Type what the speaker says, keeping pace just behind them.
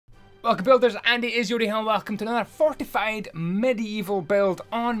Welcome builders, andyisyoda here and welcome to another fortified medieval build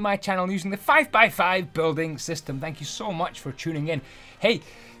on my channel using the 5x5 building system. Thank you so much for tuning in. Hey,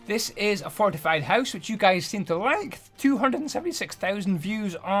 this is a fortified house which you guys seem to like. 276,000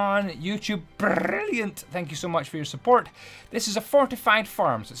 views on YouTube. Brilliant. Thank you so much for your support. This is a fortified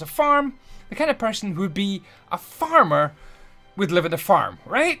farm. So it's a farm. The kind of person who would be a farmer would live in a farm,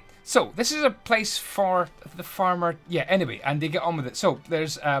 right? So this is a place for the farmer. Yeah, anyway, and they get on with it. So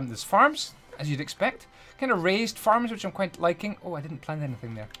there's farms, as you'd expect. Kind of raised farms, which I'm quite liking. Oh, I didn't plant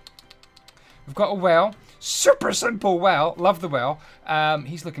anything there. We've got a well. Super simple well. Love the well.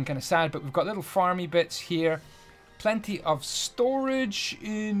 He's looking kind of sad, but we've got little farmy bits here. Plenty of storage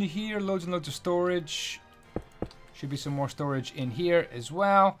in here. Loads and loads of storage. Should be some more storage in here as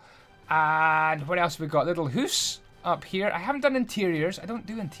well. And what else have we got? Little house up here. I haven't done interiors. I don't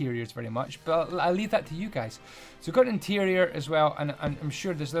do interiors very much, but I'll leave that to you guys. So we've got interior as well, and I'm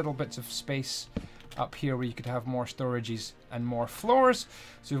sure there's little bits of space up here where you could have more storages and more floors.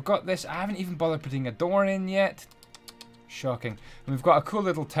 So we've got this. I haven't even bothered putting a door in yet. Shocking. And we've got a cool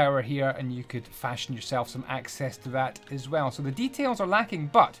little tower here, and you could fashion yourself some access to that as well. So the details are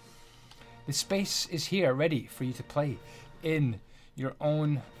lacking, but the space is here ready for you to play in your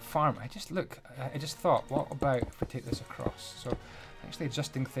own farm. I just thought, what about if we take this across? So actually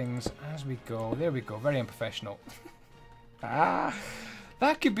adjusting things as we go. There we go. Very unprofessional.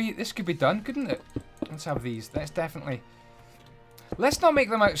 This could be done, couldn't it? Let's have these. Let's not make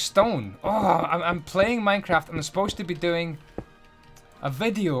them out of stone. Oh, I'm playing Minecraft and I'm supposed to be doing a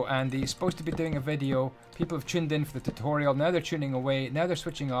video, Andy. Supposed to be doing a video. People have tuned in for the tutorial. Now they're tuning away. Now they're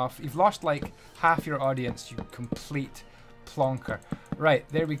switching off. You've lost like half your audience, you complete plonker. Right,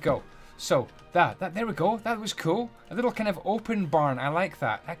 there we go. So there we go. That was cool. A little kind of open barn. I like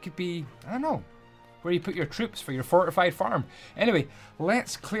that. That could be, I don't know, where you put your troops for your fortified farm. Anyway,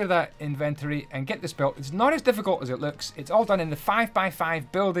 let's clear that inventory and get this built. It's not as difficult as it looks. It's all done in the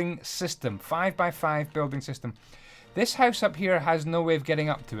 5x5 building system. 5x5 building system. This house up here has no way of getting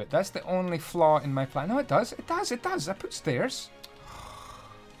up to it. That's the only flaw in my plan. No, it does. It does. It does. I put stairs.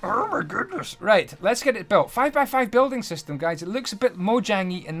 Oh my goodness. Right, let's get it built. 5x5 building system, guys. It looks a bit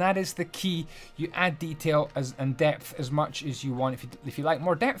Mojangy, and that is the key. You add detail and depth as much as you want. If you like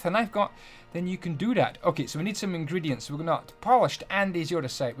more depth than I've got, then you can do that. Okay, so we need some ingredients. We've got polished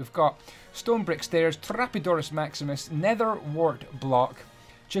andyisyoda site. We've got stone brick stairs, Trapdoris maximus, nether wart block,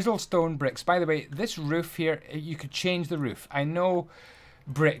 chiseled stone bricks. By the way, this roof here, you could change the roof. I know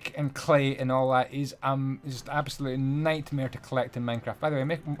brick and clay and all that is just absolute nightmare to collect in Minecraft. By the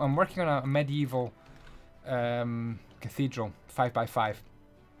way, I'm working on a medieval cathedral 5x5.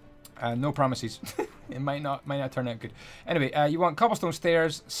 No promises. It might not turn out good. Anyway, you want cobblestone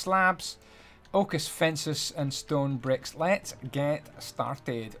stairs, slabs, ochus fences, and stone bricks. Let's get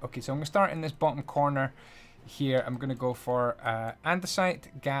started. Okay, so I'm gonna start in this bottom corner here. I'm gonna go for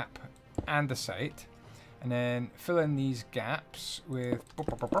andesite, gap, andesite. And then fill in these gaps with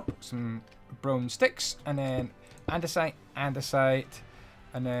some bone sticks, and then andesite,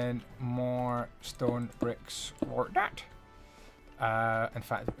 and then more stone bricks like that. In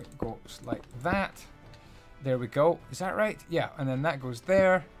fact, it goes like that. There we go. Is that right? Yeah, and then that goes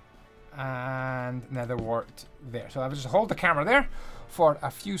there, and nether wart there. So I'll just hold the camera there for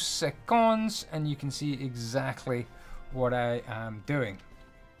a few seconds, and you can see exactly what I am doing.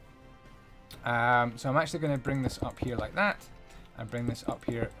 So I'm actually going to bring this up here like that, and bring this up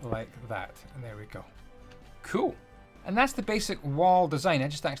here like that, and there we go. Cool. And that's the basic wall design. I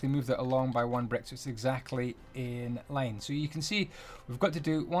just actually moved it along by one brick, so it's exactly in line. So you can see we've got to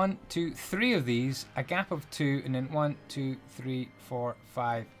do 1, 2, 3 of these, a gap of 2, and then 1, 2, 3, 4,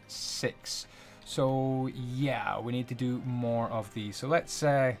 5, 6. So yeah, we need to do more of these. So let's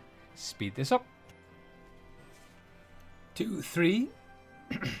speed this up. 2, 3.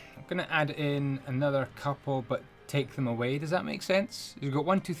 I'm going to add in another couple, but take them away. Does that make sense? You've got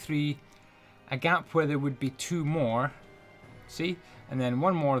 1, 2, 3, a gap where there would be 2 more. See? And then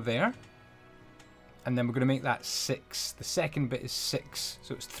 1 more there. And then we're going to make that 6. The second bit is 6.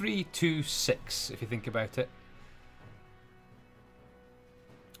 So it's 3, 2, 6, if you think about it.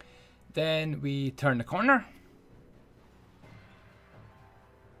 Then we turn the corner.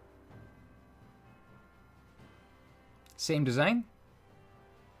 Same design.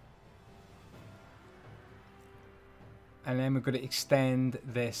 And then we're going to extend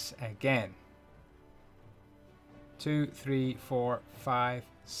this again. 2, 3, 4, 5,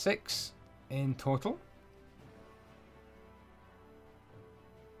 6 in total.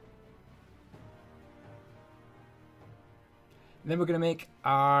 And then we're going to make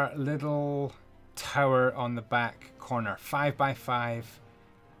our little tower on the back corner. 5x5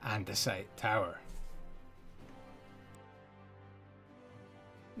 andesite tower.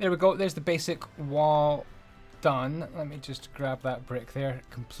 There we go, there's the basic wall done. Let me just grab that brick there,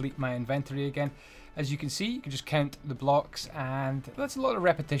 complete my inventory again. As you can see, you can just count the blocks, and that's a lot of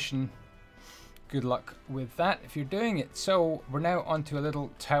repetition. Good luck with that if you're doing it. So we're now onto a little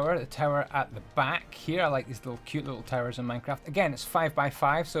tower, the tower at the back here. I like these little cute little towers in Minecraft. Again, it's 5 by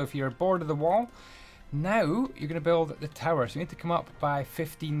 5, so if you're bored of the wall, now you're going to build the tower. So you need to come up by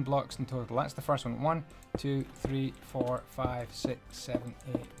 15 blocks in total. That's the first one. 1, 2, 3, 4, 5, 6, 7,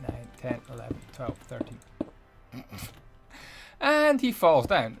 8, 9, 10, 11, 12, 13. And he falls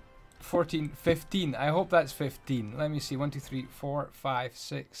down. 14, 15. I hope that's 15. Let me see. 1, 2, 3, 4, 5,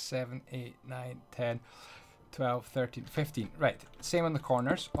 6, 7, 8, 9, 10, 12, 13, 15. Right. Same on the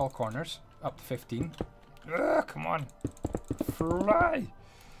corners. All corners. Up to 15. Ugh, come on. Fly.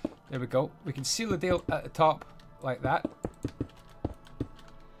 There we go. We can seal the deal at the top like that.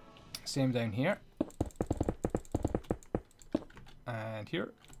 Same down here. And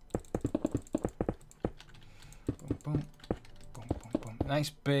here. Boom, boom. Boom, boom, boom. Nice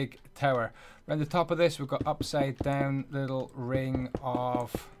big tower. Around the top of this, we've got upside down little ring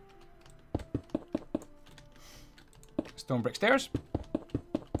of stone brick stairs.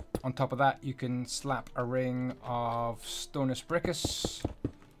 On top of that, you can slap a ring of stonus brickus.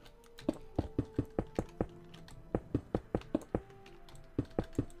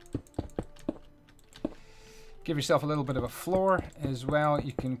 Give yourself a little bit of a floor as well.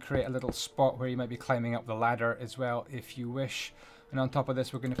 You can create a little spot where you might be climbing up the ladder as well if you wish. And on top of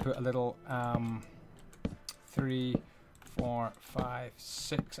this, we're going to put a little 3, 4, 5,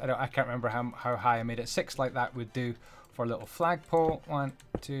 6. I can't remember how high I made it. 6 like that would do for a little flagpole. 1,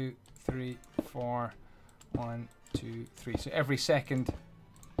 2, 3, 4. 1, 2, 3. So every second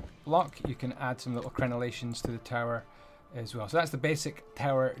block, you can add some little crenellations to the tower as well. So that's the basic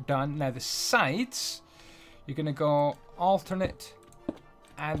tower done. Now the sides, you're going to go alternate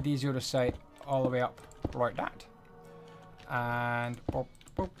andyisyoda site all the way up like that. And boop,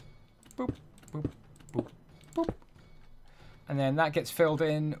 boop, boop, boop, boop, boop. And then that gets filled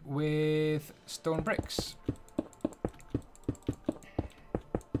in with stone bricks.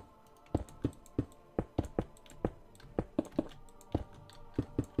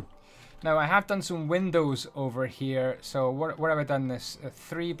 Now I have done some windows over here. So where have I done this?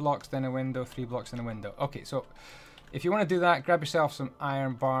 3 blocks, then a window, 3 blocks, then a window. Okay, so if you want to do that, grab yourself some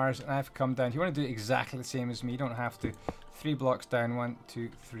iron bars, and I've come down. If you want to do it exactly the same as me, you don't have to. 3 blocks down, 1, 2,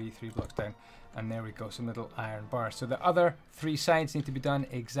 3, 3 blocks down, and there we go, some little iron bars. So the other 3 sides need to be done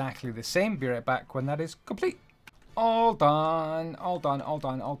exactly the same. Be right back when that is complete. All done, all done, all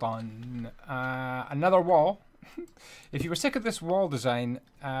done, all done. Another wall. If you were sick of this wall design,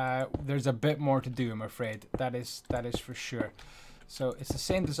 there's a bit more to do, I'm afraid. That is for sure. So it's the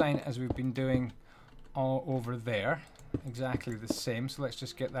same design as we've been doing all over there. Exactly the same. So let's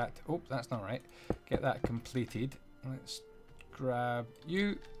just get that. Oh, that's not right. Get that completed. Let's grab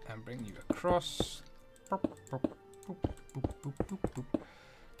you and bring you across.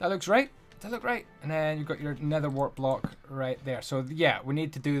 That looks right. That look right. And then you've got your nether wart block right there. So yeah, we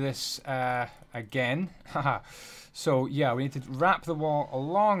need to do this again. So yeah, we need to wrap the wall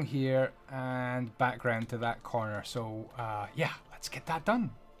along here and background to that corner. So yeah, let's get that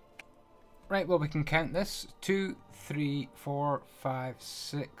done. Right, well, we can count this. 2, 3, 4, 5,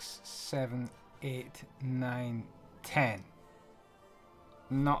 6, 7, 8, 9, 10.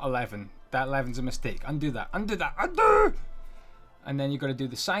 Not 11. That 11's a mistake. Undo that. Undo that. Undo! And then you've got to do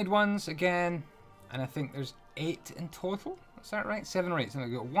the side ones again. And I think there's 8 in total. Is that right? 7 or 8. So we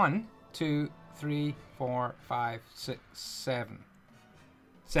go 1, 2, 3, 4, 5, 6, 7.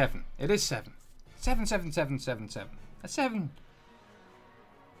 7. It is 7. 7, 7, 7, 7, 7. That's 7.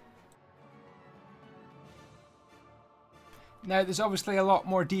 Now, there's obviously a lot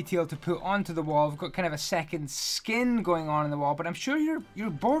more detail to put onto the wall. We've got kind of a second skin going on in the wall, but I'm sure you're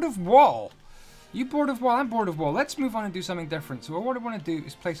bored of wall. You bored of wall? I'm bored of wall. Let's move on and do something different. So what I want to do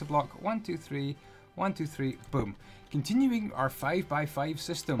is place a block. 1, 2, 3. 1, 2, 3. Boom. Continuing our 5x5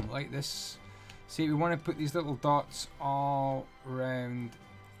 system like this. See, we want to put these little dots all around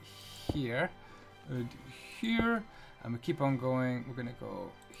here. And here. And we keep on going. We're going to go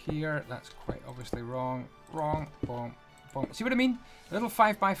here. That's quite obviously wrong. Wrong. Boom. Boom. See what I mean? A little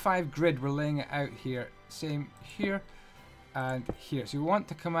 5x5 grid. We're laying it out here. Same here. And here. So we want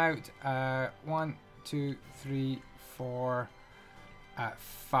to come out 1, 2, 3, 4,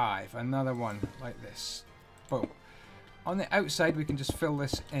 5. Another one like this. Boom. On the outside, we can just fill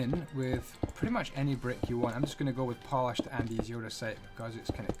this in with pretty much any brick you want. I'm just going to go with polished andyisyoda because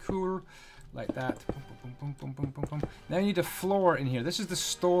it's kind of cool. like that. Boom, boom, boom, boom, boom, boom. Now you need a floor in here. This is the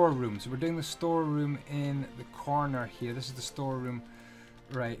storeroom. So we're doing the storeroom in the corner here. This is the storeroom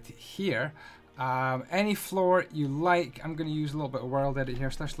right here. Any floor you like. I'm going to use a little bit of world edit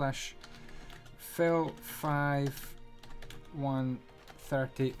here. / fill 5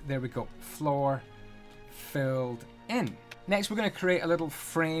 130. There we go. Floor filled in. Next, we're going to create a little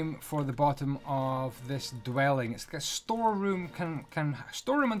frame for the bottom of this dwelling. It's like a storeroom,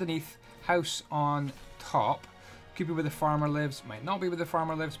 storeroom underneath, house on top. Could be where the farmer lives, might not be where the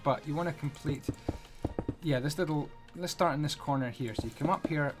farmer lives, but you want to complete, yeah, this little, let's start in this corner here. So you come up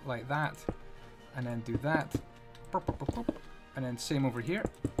here like that, and then do that, and then same over here.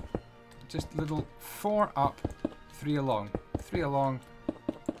 Just little 4 up, 3 along, 3 along,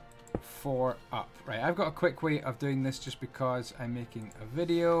 4 up. Right, I've got a quick way of doing this just because I'm making a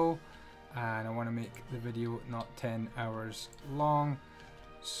video and I want to make the video not 10 hours long.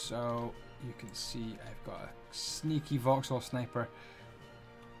 So you can see I've got a sneaky voxel sniper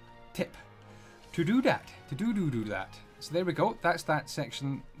tip to do that, to do that. So there we go, that's that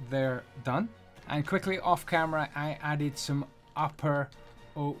section there done. And quickly off camera, I added some upper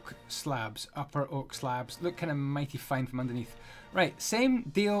oak slabs. Look kind of mighty fine from underneath. Right, same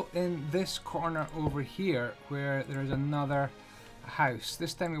deal in this corner over here where there's another house.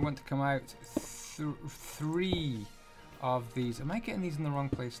 This time we want to come out 3 of these. Am I getting these in the wrong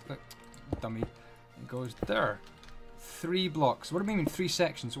place? Look, dummy. It goes there. 3 blocks. What do I mean 3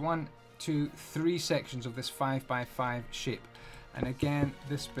 sections? 1, 2, 3 sections of this 5x5 shape. And again,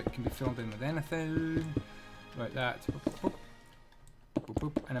 this bit can be filled in with anything like that.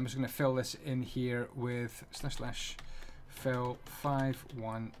 And I'm just going to fill this in here with / fill 5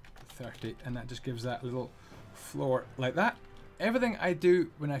 130, and that just gives that little floor like that. Everything I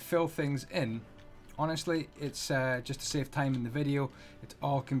do when I fill things in, honestly, it's just to save time in the video. It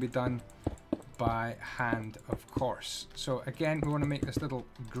all can be done by hand, of course. So again, we want to make this little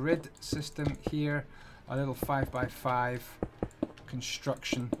grid system here, a little 5x5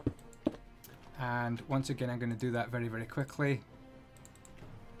 construction, and once again I'm going to do that very, very quickly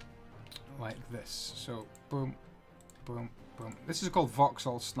like this. So boom, boom, boom. This is called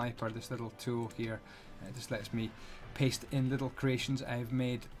Voxel Sniper, this little tool here. It just lets me paste in little creations I've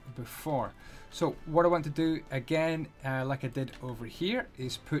made before. So what I want to do again, like I did over here,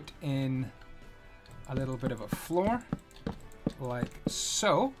 is put in a little bit of a floor, like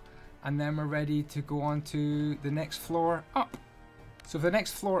so, and then we're ready to go on to the next floor up. So for the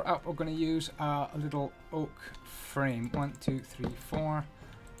next floor up, we're going to use a little oak frame. 1, 2, 3, 4.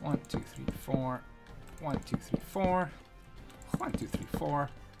 1, 2, 3, 4. 1, 2, 3, 4. 1, 2, 3, 4.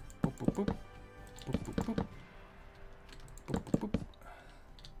 Boop, boop, boop. Boop, boop, boop. Boop, boop, boop.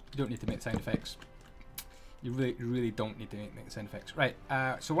 You don't need to make sound effects. You really don't need to make sound effects. Right,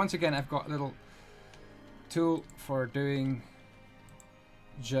 so once again, I've got a little tool for doing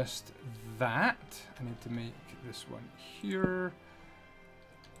just that. I need to make this one here.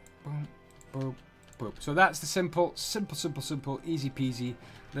 Boom, boom, boom. So that's the simple, easy peasy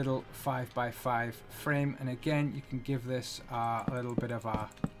little 5x5 frame. And again, you can give this a little bit of a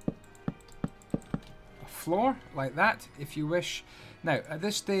floor like that if you wish. Now at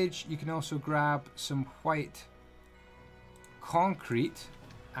this stage you can also grab some white concrete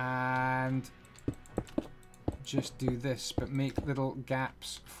and just do this, but make little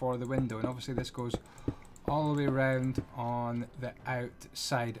gaps for the window, and obviously this goes all the way around on the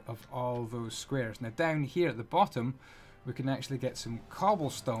outside of all those squares. Now down here at the bottom we can actually get some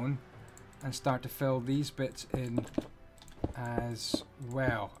cobblestone and start to fill these bits in as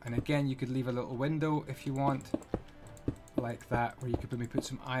well. And again, you could leave a little window if you want, like that, where you could maybe put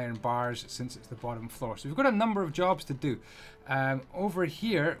some iron bars since it's the bottom floor. So we've got a number of jobs to do. Over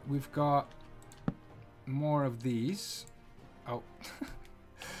here we've got more of these. Oh,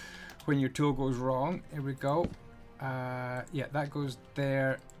 when your tool goes wrong, here we go. Yeah, that goes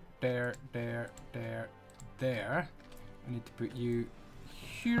there, there, there, there, there. I need to put you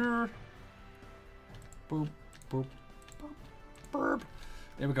here. Boop, boop, boop, boop.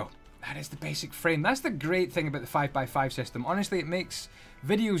 There we go. That is the basic frame. That's the great thing about the 5x5 system. Honestly, it makes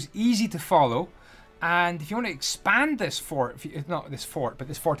videos easy to follow. And if you want to expand this fort, not this fort, but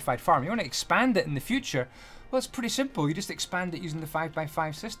this fortified farm, you want to expand it in the future, well, it's pretty simple. You just expand it using the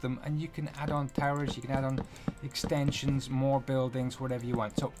 5x5 system, and you can add on towers, you can add on extensions, more buildings, whatever you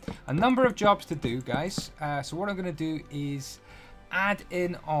want. So a number of jobs to do, guys. So what I'm going to do is add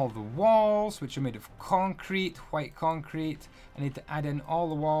in all the walls, which are made of concrete, white concrete. I need to add in all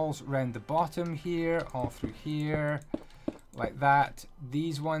the walls around the bottom here, all through here, like that.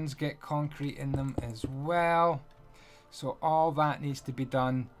 These ones get concrete in them as well. So all that needs to be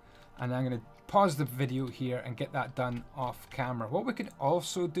done. And I'm going to pause the video here and get that done off camera. What we can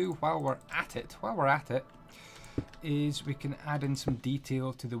also do while we're at it, is we can add in some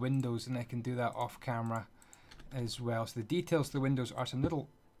detail to the windows, and I can do that off camera as well. So the details to the windows are some little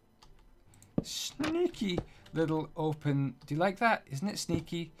sneaky little open, do you like that? Isn't it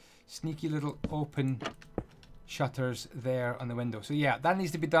sneaky? Sneaky little open shutters there on the window. So yeah, that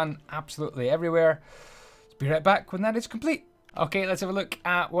needs to be done absolutely everywhere. Let's be right back when that is complete. Okay, let's have a look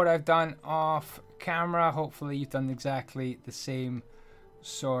at what I've done off camera. Hopefully you've done exactly the same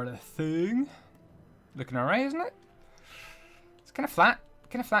sort of thing. Looking alright, isn't it? It's kind of flat,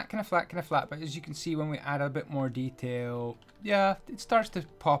 but as you can see when we add a bit more detail, yeah, it starts to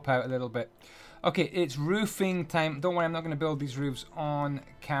pop out a little bit. Okay, it's roofing time. Don't worry, I'm not going to build these roofs on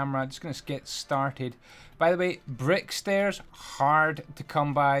camera. I'm just going to get started. By the way, brick stairs, hard to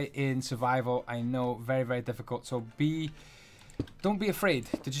come by in survival. I know, very, very difficult. So don't be afraid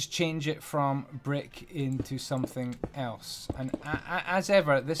to just change it from brick into something else. And as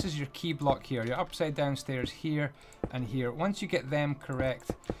ever, this is your key block here. Your upside down stairs here and here. Once you get them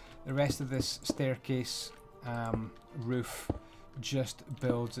correct, the rest of this staircase roof just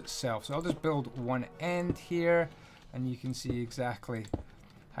builds itself. So I'll just build one end here, and you can see exactly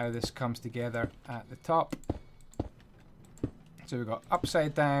how this comes together at the top. So we've got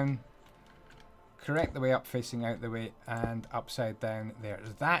upside down, correct the way up, facing out the way, and upside down there.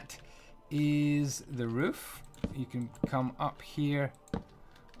 That is the roof. You can come up here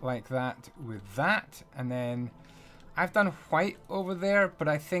like that with that, and then I've done white over there, but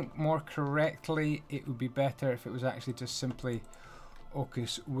I think more correctly it would be better if it was actually just simply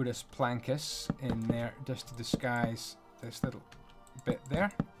Ocus Woodus Plancus in there, just to disguise this little bit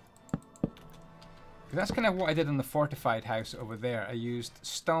there. That's kind of what I did in the fortified house over there. I used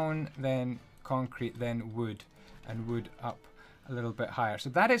stone, then concrete, then wood, and wood up a little bit higher. So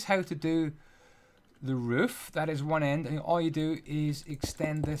that is how to do the roof. That is one end, and all you do is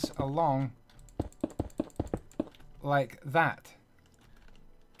extend this along like that,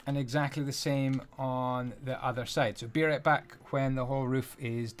 and exactly the same on the other side. So be right back when the whole roof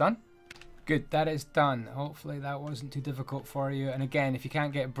is done. Good, that is done. Hopefully that wasn't too difficult for you. And again, if you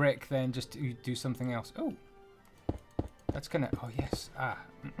can't get brick, then just do something else. Oh, that's gonna, oh yes, I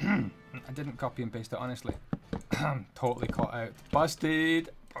didn't copy and paste it, honestly. Totally caught out. Busted.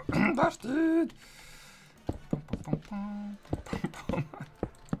 Busted.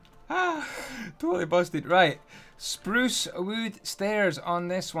 Totally busted. Right, spruce wood stairs on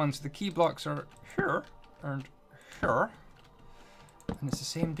this one. So the key blocks are here and here, and it's the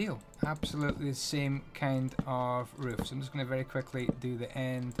same deal. Absolutely the same kind of roof. So I'm just going to very quickly do the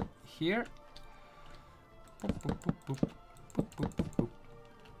end here. Boop, boop, boop, boop, boop, boop, boop, boop.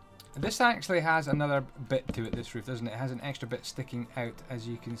 This actually has another bit to it, this roof, doesn't it? It has an extra bit sticking out, as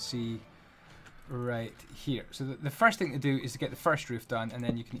you can see right here. So the first thing to do is to get the first roof done, and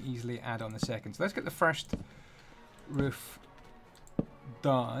then you can easily add on the second. So let's get the first roof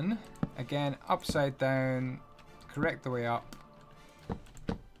done. Again, upside down, correct the way up,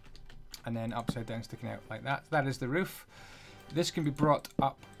 and then upside down sticking out like that. That is the roof. This can be brought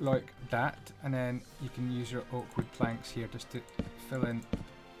up like that, and then you can use your oak wood planks here just to fill in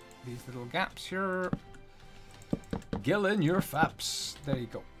these little gaps here. Gill in your faps. There you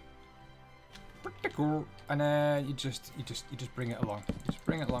go. Pretty cool. And then you just bring it along. Just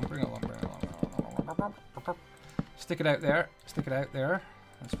bring it along, bring it along, bring it along. Stick it out there. Stick it out there.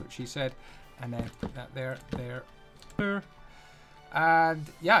 That's what she said. And then put that there, there, there. And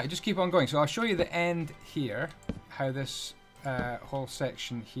yeah, just keep on going. So I'll show you the end here, how this whole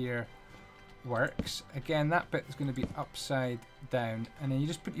section here works. Again, that bit is going to be upside down, and then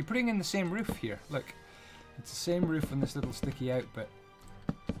you're putting in the same roof here. Look, it's the same roof on this little sticky out bit.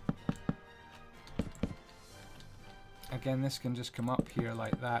 Again, this can just come up here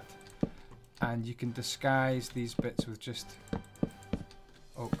like that, and you can disguise these bits with just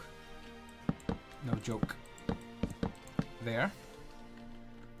oak. No joke. There.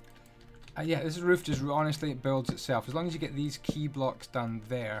 Yeah, this roof just honestly, it builds itself. As long as you get these key blocks done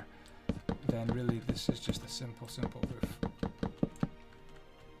there, then really this is just a simple roof.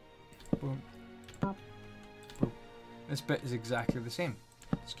 Boom. Boom. Boom. This bit is exactly the same.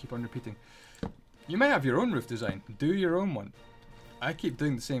 Just keep on repeating. You might have your own roof design. Do your own one. I keep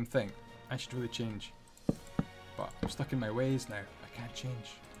doing the same thing. I should really change. But I'm stuck in my ways now. I can't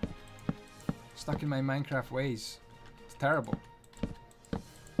change. Stuck in my Minecraft ways. It's terrible.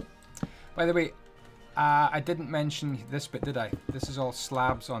 By the way, I didn't mention this bit, did I? This is all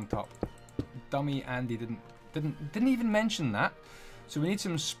slabs on top. Dummy Andy didn't even mention that. So we need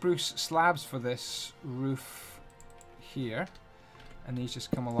some spruce slabs for this roof here. and these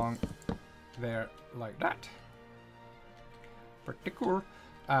just come along there like that. Pretty cool.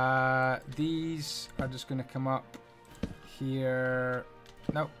 These are just going to come up here.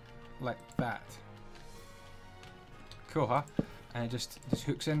 Nope, like that. Cool, huh? And it just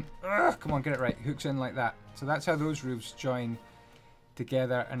hooks in. Ugh, come on, get it right. Hooks in like that. So that's how those roofs join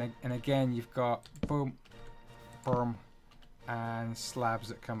together. And again, you've got boom, boom, and slabs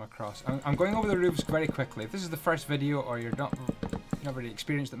that come across. I'm going over the roofs very quickly. If this is the first video or you're not really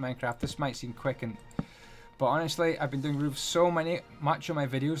experienced at Minecraft, this might seem quick, but honestly, I've been doing roofs so much on my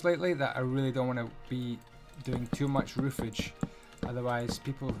videos lately that I really don't want to be doing too much roofage. Otherwise,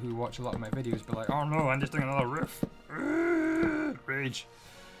 people who watch a lot of my videos be like, oh no, I'm just doing another roof. Rage.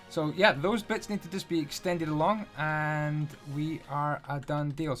 So yeah, those bits need to just be extended along, and we are a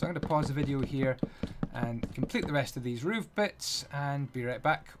done deal. So I'm going to pause the video here and complete the rest of these roof bits and be right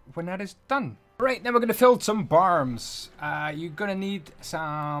back when that is done. Right, now we're going to build some barns. You're going to need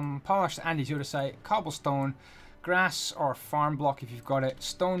some polished andesite, cobblestone, grass or farm block if you've got it,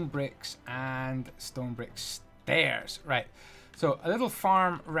 stone bricks, and stone brick stairs. Right, so a little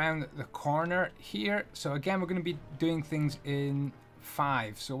farm around the corner here. So again, we're going to be doing things in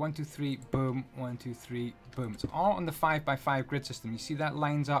 5. So 1, 2, 3, boom, 1, 2, 3, boom. It's all on the 5x5 grid system. You see that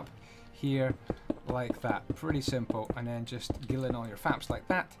lines up here like that. Pretty simple. And then just gill in all your faps like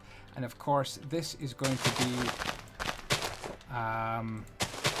that. And of course, this is going to be farm.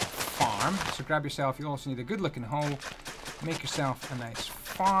 So grab yourself, you also need a good looking hole. Make yourself a nice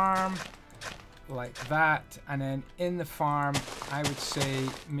farm like that. And then in the farm, I would say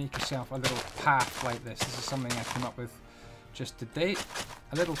make yourself a little path like this. This is something I came up with just today.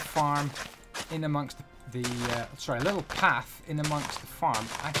 A little farm in amongst a little path in amongst the farm.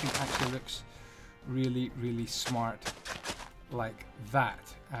 I think actually looks really, really smart like that.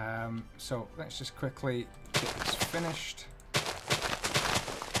 So let's just quickly get this finished.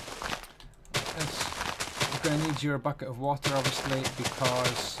 Like this. You're going to need your bucket of water, obviously,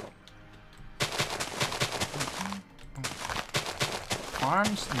 because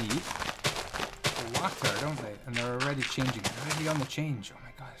farms need water, don't they? And they're already changing. They're already on the change. Oh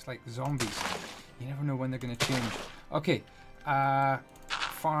my god, it's like zombies. You never know when they're going to change. Okay,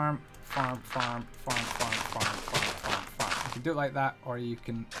 farm. You can do it like that, or you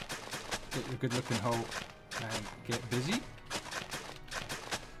can get your good looking hoe and get busy.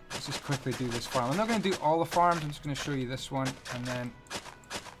 Let's just quickly do this farm. I'm not going to do all the farms, I'm just going to show you this one, and then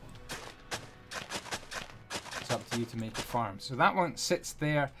it's up to you to make a farm. So that one sits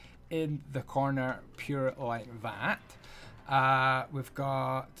there in the corner, pure like that. We've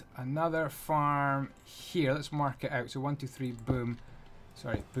got another farm here. Let's mark it out. So 1, 2, 3, boom.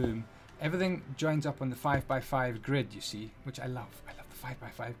 Sorry, boom. Everything joins up on the 5x5 grid, you see, which I love. I love the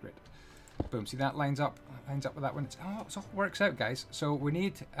 5x5 grid. Boom. See that lines up with that one. It all works out, guys. So we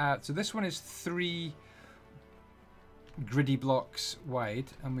need. So this one is 3 griddy blocks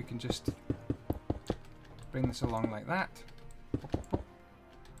wide, and we can just bring this along like that.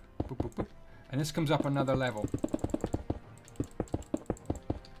 Boop, boop, boop. And this comes up another level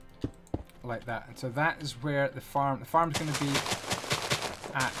like that. And so that is where the farm's going to be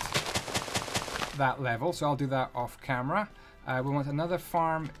at that level. So I'll do that off camera. We want another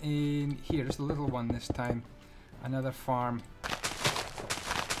farm in here, just a little one this time. Another farm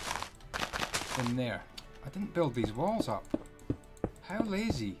in there. I didn't build these walls up. How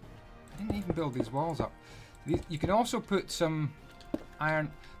lazy. I didn't even build these walls up. You can also put some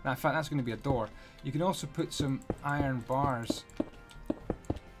iron. In fact, that's going to be a door. You can also put some iron bars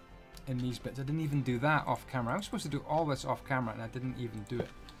in these bits. I didn't even do that off camera. I was supposed to do all this off camera and I didn't even do it.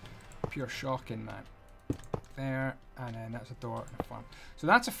 Pure shocking, man. There, and then that's a door and a farm. So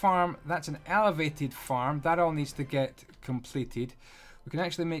that's a farm. That's an elevated farm. That all needs to get completed. We can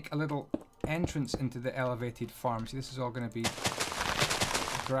actually make a little entrance into the elevated farm. See, this is all going to be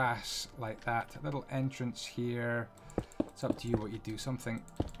grass like that. A little entrance here. It's up to you what you do. Something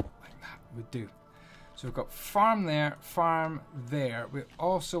like that would do. So we've got farm there, farm there. We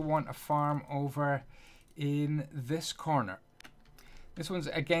also want a farm over in this corner. This one's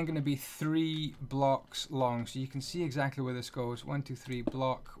again going to be 3 blocks long, so you can see exactly where this goes. 1, 2, 3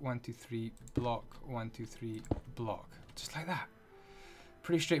 block, 1, 2, 3 block, 1, 2, 3 block. Just like that.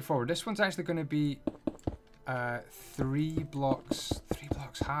 Pretty straightforward. This one's actually going to be 3 blocks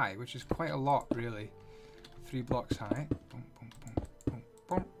high, which is quite a lot, really. 3 blocks high. Boom, boom, boom, boom,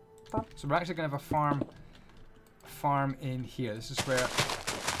 boom, boom. So we're actually going to have a farm in here. This is where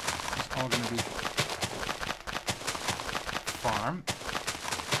it's all going to be farm.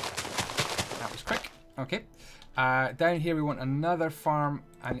 That was quick. Okay, down here we want another farm,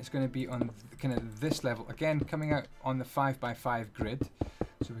 and it's going to be on kind of this level again, coming out on the 5x5 grid,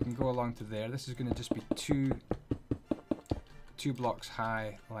 so we can go along to there. This is going to just be two blocks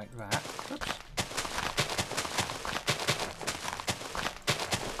high like that. Oops.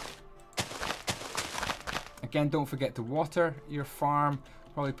 Again, don't forget to water your farm.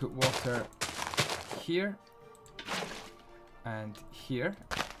 Probably put water here and here.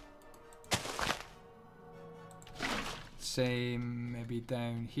 Same maybe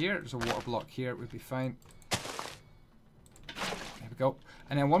down here. There's a water block here, it would be fine. There we go.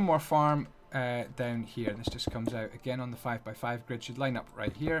 And then one more farm down here. This just comes out again on the 5x5 grid. Should line up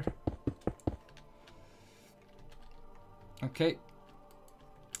right here. Okay.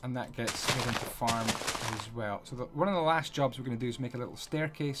 And that gets made into farm as well. So one of the last jobs we're going to do is make a little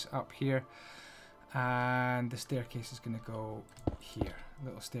staircase up here. And the staircase is going to go here. A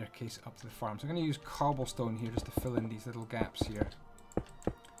little staircase up to the farm. So I'm going to use cobblestone here just to fill in these little gaps here.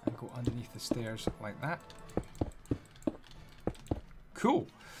 And go underneath the stairs like that. Cool.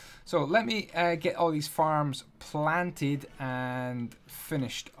 So let me get all these farms planted and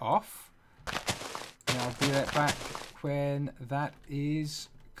finished off. And I'll be right back when that is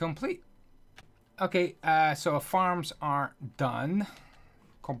complete. Okay, so our farms are done.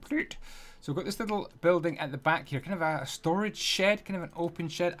 Complete. So we've got this little building at the back here, kind of a storage shed, kind of an open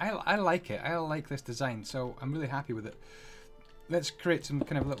shed. I like it. I like this design, so I'm really happy with it. Let's create some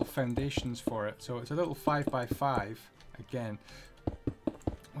kind of little foundations for it. So it's a little 5x5 again.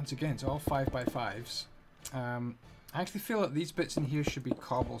 Once again, it's all 5x5s. I actually feel that these bits in here should be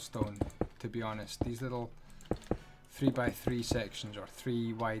cobblestone, to be honest. These little 3x3 sections or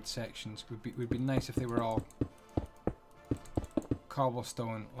 3 wide sections would be nice if they were all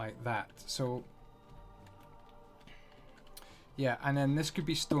cobblestone like that. So yeah, and then this could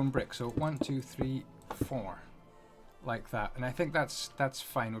be stone brick. So 1, 2, 3, 4 like that. And I think that's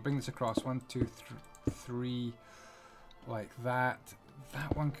fine. We'll bring this across 1, 2, 3 like that.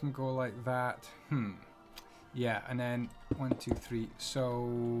 That one can go like that. Yeah, and then 1, 2, 3. So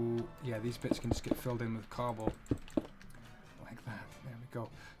yeah, these bits can just get filled in with cobble like that. There we go.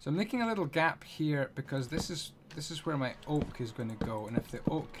 So I'm making a little gap here because this is where my oak is going to go, and if the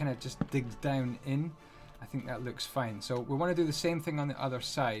oak kind of just digs down in, I think that looks fine. So we want to do the same thing on the other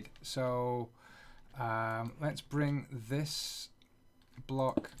side. So let's bring this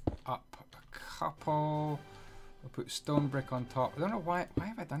block up a couple. We'll put stone brick on top. I don't know why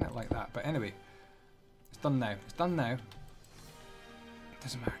have I done it like that, but anyway, it's done now. It's done now. It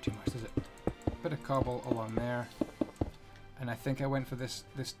doesn't matter too much, does it? Bit of cobble along there. And I think I went for this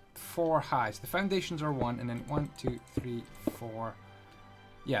 4 highs. The foundations are 1, and then 1, 2, 3, 4.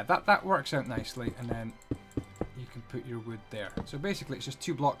 Yeah, that works out nicely, and then you can put your wood there. So basically it's just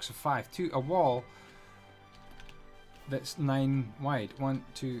 2 blocks of 5. A wall that's 9 wide. 1,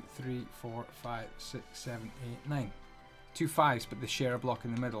 2, 3, 4, 5, 6, 7, 8, 9. 2 5s, but they share a block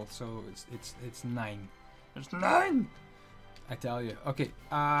in the middle, so it's 9. It's 9! I tell you. Okay,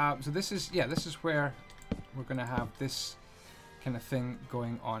 so this is where we're gonna have this kind of thing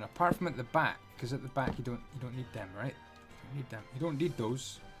going on, apart from at the back, because at the back you don't need them, right? You don't need them. You don't need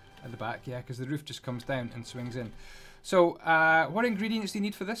those at the back, yeah, because the roof just comes down and swings in. So what ingredients do you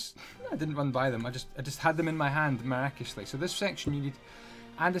need for this? I didn't run by them. I just had them in my hand miraculously. So this section you need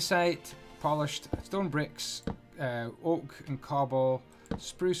andesite, polished stone bricks, oak and cobble,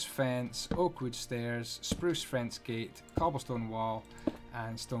 spruce fence, oak wood stairs, spruce fence gate, cobblestone wall,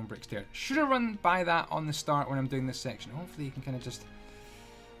 and stone brick stairs. Should have run by that on the start when I'm doing this section. Hopefully you can kind of just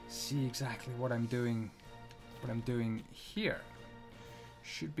see exactly what I'm doing here.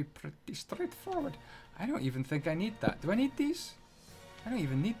 Should be pretty straightforward. I don't even think I need that. Do I need these? I don't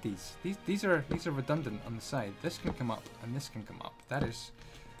even need these. These are redundant on the side. This can come up and this can come up. That is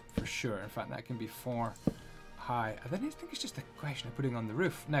for sure. In fact, that can be 4 high. I think it's just a question of putting on the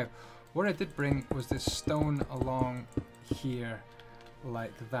roof. Now, what I did bring was this stone along here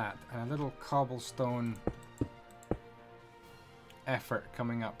like that, and a little cobblestone effort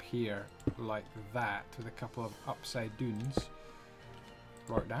coming up here like that with a couple of upside downs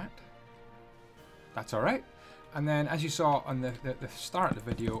like that. That's alright. And then, as you saw on the start of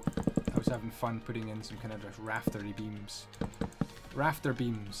the video, I was having fun putting in some kind of just raftery beams. Rafter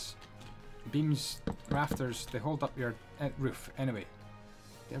beams. Beams, rafters, they hold up your roof. Anyway,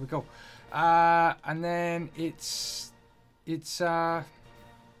 there we go. And then it's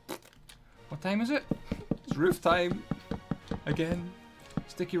what time is it? It's roof time again.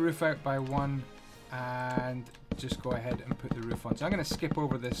 Stick your roof out by 1 and just go ahead and put the roof on. So I'm going to skip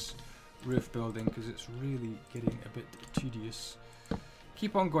over this roof building because it's really getting a bit tedious.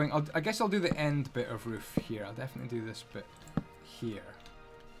 keep on going. I guess I'll do the end bit of roof here. I'll definitely do this bit here.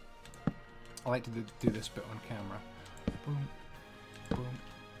 I like to do this bit on camera. Boom, boom,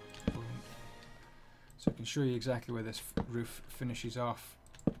 boom. So I can show you exactly where this roof finishes off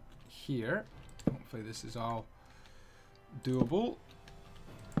here. Hopefully this is all doable.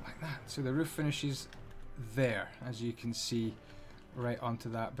 Like that. So the roof finishes there, as you can see, right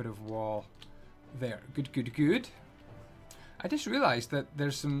onto that bit of wall there. Good, good, good. I just realized that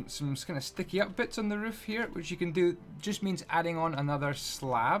there's some kind of sticky up bits on the roof here, which you can do, just means adding on another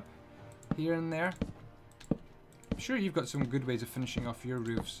slab here and there. I'm sure you've got some good ways of finishing off your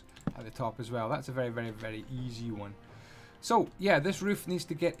roofs at the top as well. That's a very, very, very easy one. So yeah, this roof needs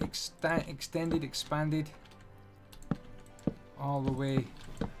to get extended, expanded all the way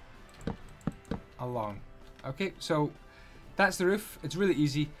along. Okay, so that's the roof. It's really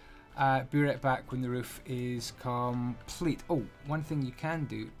easy. Be right back when the roof is complete. Oh, one thing you can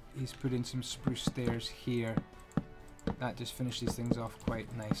do is put in some spruce stairs here. That just finishes things off quite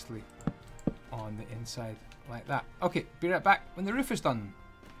nicely on the inside, like that. Okay, be right back when the roof is done.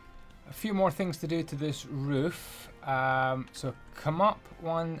 A few more things to do to this roof. So come up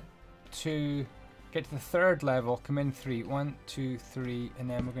 1, 2, get to the 3rd level, come in 3, 1, 2, 3, and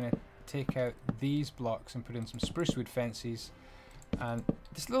then we're going to take out these blocks and put in some spruce wood fences. And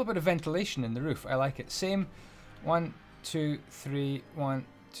just a little bit of ventilation in the roof. I like it. Same. 1, 2, 3, 1,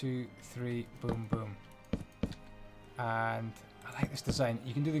 2, 3, boom, boom. And I like this design.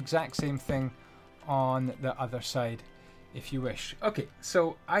 You can do the exact same thing on the other side if you wish. Okay,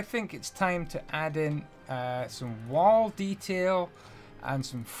 so I think it's time to add in some wall detail and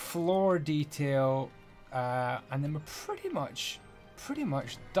some floor detail, and then we're pretty much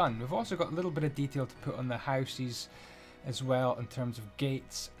done. We've also got a little bit of detail to put on the houses as well, in terms of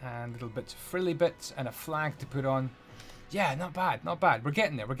gates and little bits of frilly bits and a flag to put on. Yeah, not bad, not bad. We're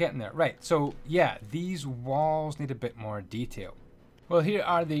getting there, we're getting there. Right, so yeah, these walls need a bit more detail. Well, here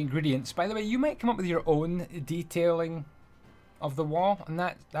are the ingredients. By the way, you might come up with your own detailing of the wall, and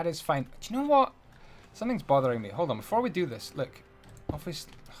that is fine. But you know what? Something's bothering me. Hold on, before we do this, look.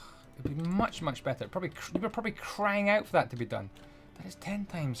 Obviously, it'd be much, much better. You were probably crying out for that to be done. That is 10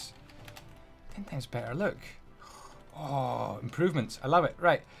 times better. Look. Oh, improvements. I love it.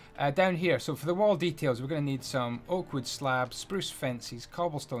 Right, down here. So for the wall details, we're going to need some oak wood slabs, spruce fences,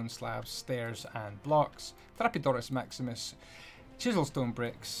 cobblestone slabs, stairs and blocks, Trapedoris Maximus, chisel stone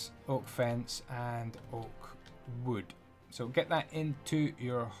bricks, oak fence, and oak wood. So get that into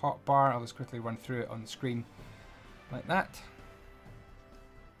your hotbar. I'll just quickly run through it on the screen like that.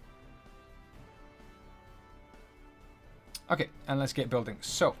 Okay, and let's get building.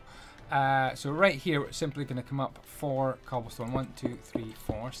 So right here, we're simply going to come up 4 cobblestone. 1, 2, 3,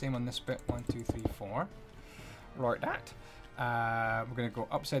 4. Same on this bit. 1, 2, 3, 4. Like that. We're going to go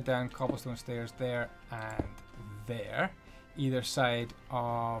upside down cobblestone stairs there and there. Either side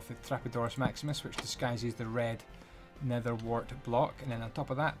of the Trapedoris Maximus, which disguises the red nether wart block. And then on top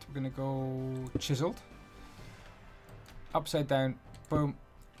of that, we're going to go chiseled. Upside down. Boom.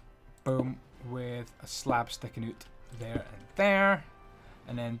 Boom. With a slab sticking out there and there.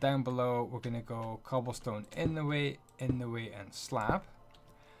 And then down below, we're going to go cobblestone in the way, and slab.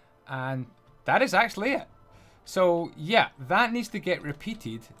 And that is actually it. So, yeah, that needs to get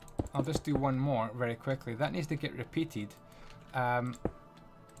repeated. I'll just do one more very quickly. That needs to get repeated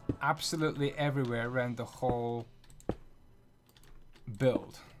absolutely everywhere around the whole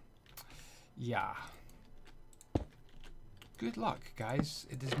build. Yeah. Good luck, guys.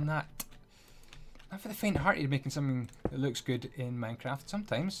 It is not for the faint-hearted making something that looks good in Minecraft.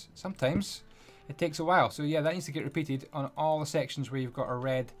 Sometimes it takes a while. So yeah, that needs to get repeated on all the sections where you've got a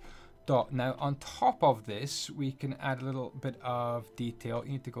red dot. Now on top of this, we can add a little bit of detail.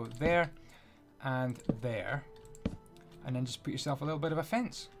 You need to go there and there, and then just put yourself a little bit of a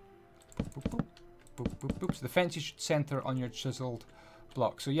fence. Boop, boop, boop, boop, boop, boop. So the fence you should center on your chiseled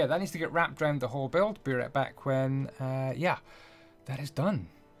block. So yeah, that needs to get wrapped around the whole build. Be right back when yeah, that is done.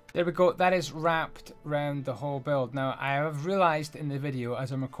 There we go, that is wrapped around the whole build. Now, I have realized in the video,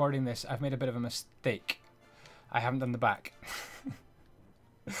 as I'm recording this, I've made a bit of a mistake. I haven't done the back.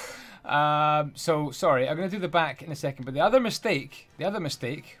 So, sorry, I'm going to do the back in a second. But the other mistake,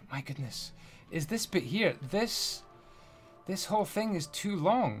 my goodness, is this bit here. This whole thing is too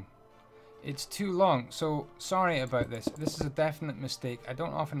long. It's too long. So, sorry about this. This is a definite mistake. I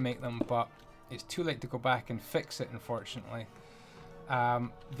don't often make them, but it's too late to go back and fix it, unfortunately.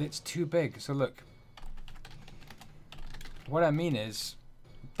 It's too big. So look, what I mean is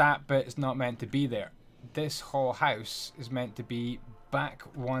that bit is not meant to be there. This whole house is meant to be back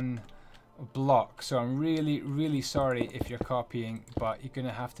one block. So I'm really, really sorry if you're copying, but you're going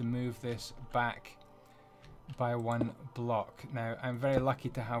to have to move this back by 1 block. Now, I'm very lucky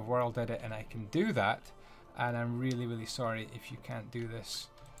to have World Edit and I can do that. And I'm really, really sorry if you can't do this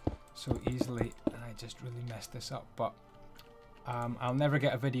so easily. And I just really messed this up. But I'll never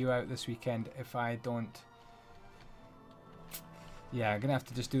get a video out this weekend if I don't. Yeah, I'm going to have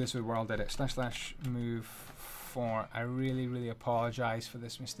to just do this with World Edit. / move 4. I really, really apologize for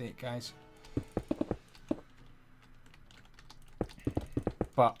this mistake, guys.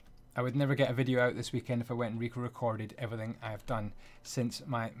 But I would never get a video out this weekend if I went and recorded everything I've done since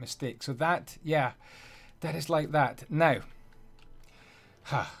my mistake. So that, yeah, that is like that. Now,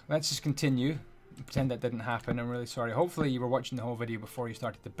 let's just continue. Pretend that didn't happen. I'm really sorry. Hopefully you were watching the whole video before you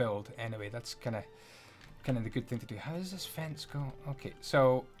started to build. Anyway, that's kind of the good thing to do. How does this fence go? Okay,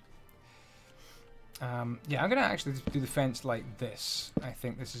 so yeah, I'm gonna actually do the fence like this. I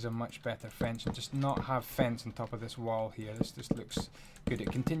think this is a much better fence, and just not have fence on top of this wall here. This just looks good.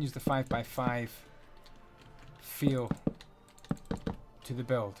 It continues the 5x5 feel to the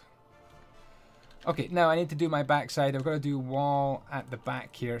build. Okay, now I need to do my backside. I've got to do wall at the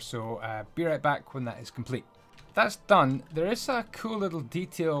back here, so be right back when that is complete. That's done. There is a cool little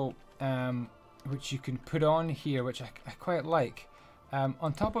detail which you can put on here, which I quite like.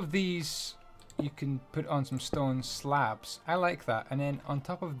 On top of these, you can put on some stone slabs. I like that. And then on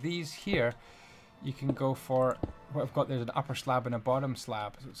top of these here, you can go for what I've got. There's an upper slab and a bottom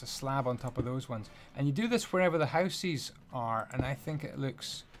slab. So it's a slab on top of those ones. And you do this wherever the houses are, and I think it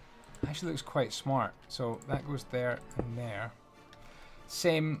actually looks quite smart. So that goes there and there.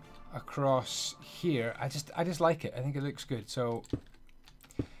 Same across here. I just like it. I think it looks good. So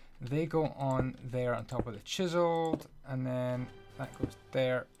they go on there on top of the chiseled, and then that goes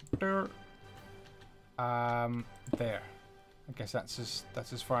there. There. I guess that's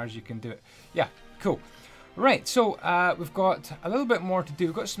as far as you can do it. Yeah, cool. Right, so we've got a little bit more to do.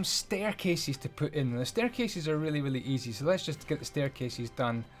 We've got some staircases to put in. The staircases are really, really easy. So let's just get the staircases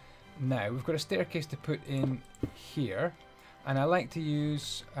done now. We've got a staircase to put in here, and I like to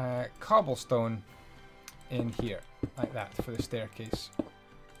use cobblestone in here, like that, for the staircase.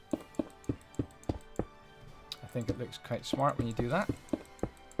 I think it looks quite smart when you do that.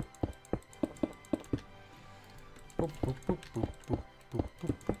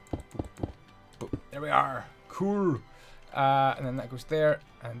 There we are. Cool. And then that goes there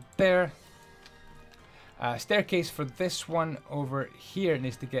and there. Staircase for this one over here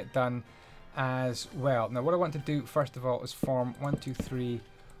needs to get done as well. Now what I want to do first of all is form 1, 2, 3,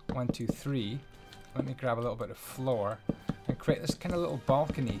 1, 2, 3. Let me grab a little bit of floor and create this kind of little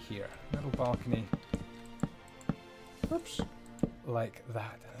balcony here. Little balcony. Oops. Like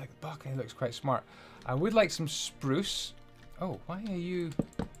that. I think the balcony looks quite smart. I would like some spruce. Oh, why are you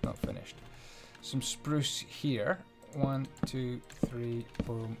not finished? Some spruce here. 1, 2, 3,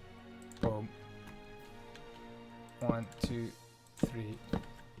 boom, boom. 1, 2, 3,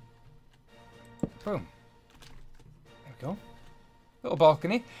 boom. There we go. Little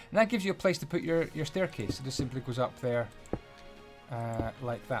balcony, and that gives you a place to put your staircase. It just simply goes up there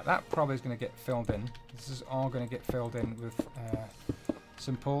like that. That probably is going to get filled in. This is all going to get filled in with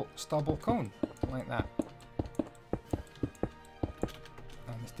simple stubble cone, like that.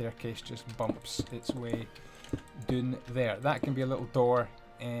 And the staircase just bumps its way down there. That can be a little door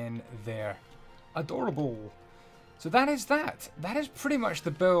in there. Adorable. So that is that. That is pretty much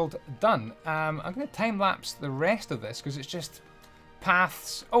the build done. I'm going to time lapse the rest of this because it's just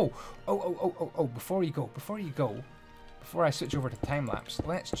paths. Oh, before you go, before I switch over to time lapse,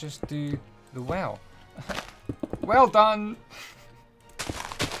 let's just do the well. Well done.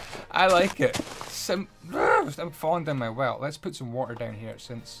 I like it. I'm falling down my well. Let's put some water down here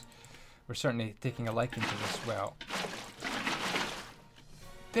since we're certainly taking a liking to this well.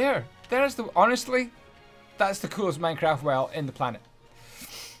 There's the, honestly, that's the coolest Minecraft well in the planet,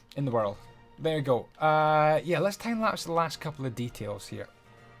 in the world. There you go. Yeah, let's time lapse the last couple of details here.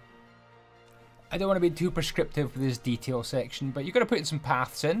 I don't want to be too prescriptive with this detail section, but you've got to put in some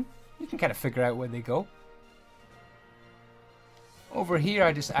paths in. You can kind of figure out where they go. Over here,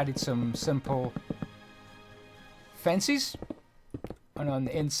 I just added some simple fences. And on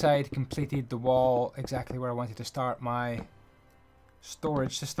the inside, completed the wall exactly where I wanted to start my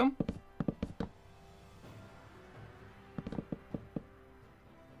storage system.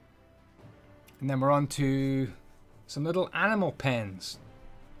 And then we're on to some little animal pens.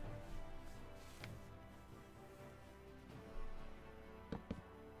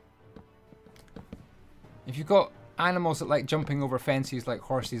 If you've got animals that like jumping over fences like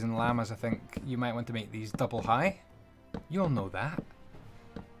horses and llamas, I think you might want to make these double high. You'll know that.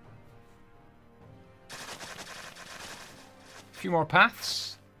 few more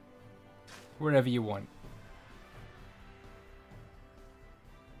paths. Wherever you want.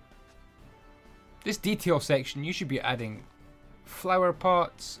 This detail section, you should be adding flower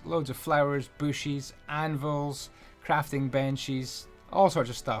pots, loads of flowers, bushes, anvils, crafting benches, all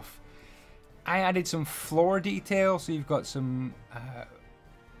sorts of stuff. I added some floor detail, so you've got some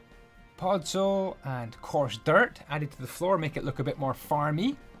podzol and coarse dirt added to the floor, make it look a bit more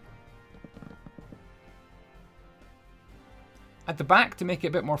farmy. At the back, to make it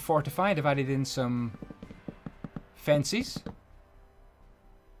a bit more fortified, I've added in some fences.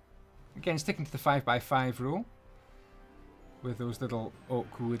 Again, sticking to the 5x5 rule with those little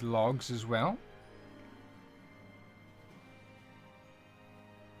oak wood logs as well.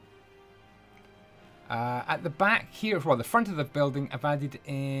 At the back here, well, the front of the building, I've added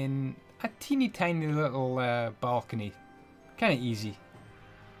in a teeny tiny little balcony. Kind of easy.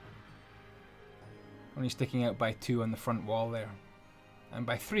 Only sticking out by 2 on the front wall there. And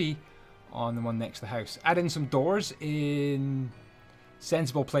by 3 on the one next to the house. Add in some doors in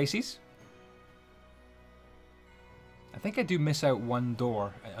sensible places. I think I do miss out one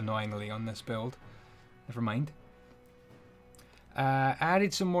door, annoyingly, on this build. Never mind.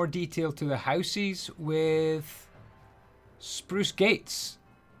 Added some more detail to the houses with spruce gates.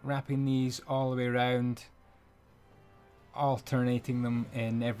 Wrapping these all the way around. Alternating them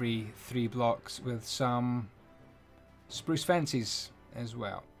in every 3 blocks with some spruce fences as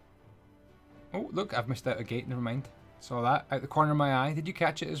well. Oh, look, I've missed out a gate, never mind. Saw that out the corner of my eye. Did you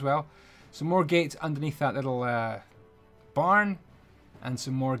catch it as well? Some more gates underneath that little barn, and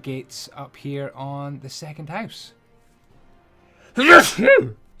some more gates up here on the second house.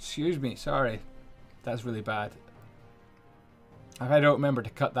 Excuse me, sorry. That's really bad. If I don't remember to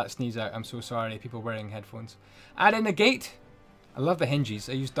cut that sneeze out, I'm so sorry, people wearing headphones. Add in a gate. I love the hinges.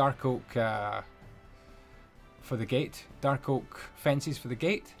 I use dark oak for the gate. Dark oak fences for the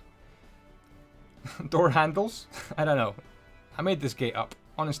gate. Door handles. I don't know. I made this gate up,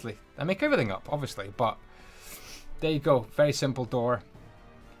 honestly. I make everything up, obviously, but there you go. Very simple door.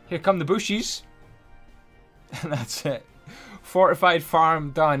 Here come the bushes. And that's it. Fortified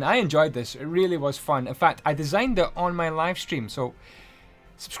Farm done. I enjoyed this. It really was fun. In fact, I designed it on my live stream. So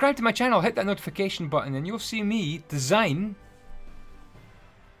subscribe to my channel, hit that notification button, and you'll see me design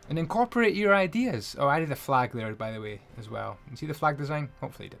and incorporate your ideas. Oh, I added a flag there, by the way, as well. You see the flag design?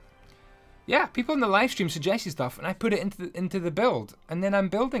 Hopefully you did. Yeah, people in the live stream suggested stuff, and I put it into the build, and then I'm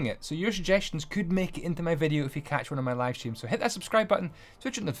building it. So your suggestions could make it into my video if you catch one of my live streams. So hit that subscribe button,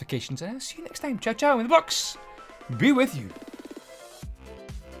 switch on notifications, and I'll see you next time. Ciao, ciao, in the box. Be with you.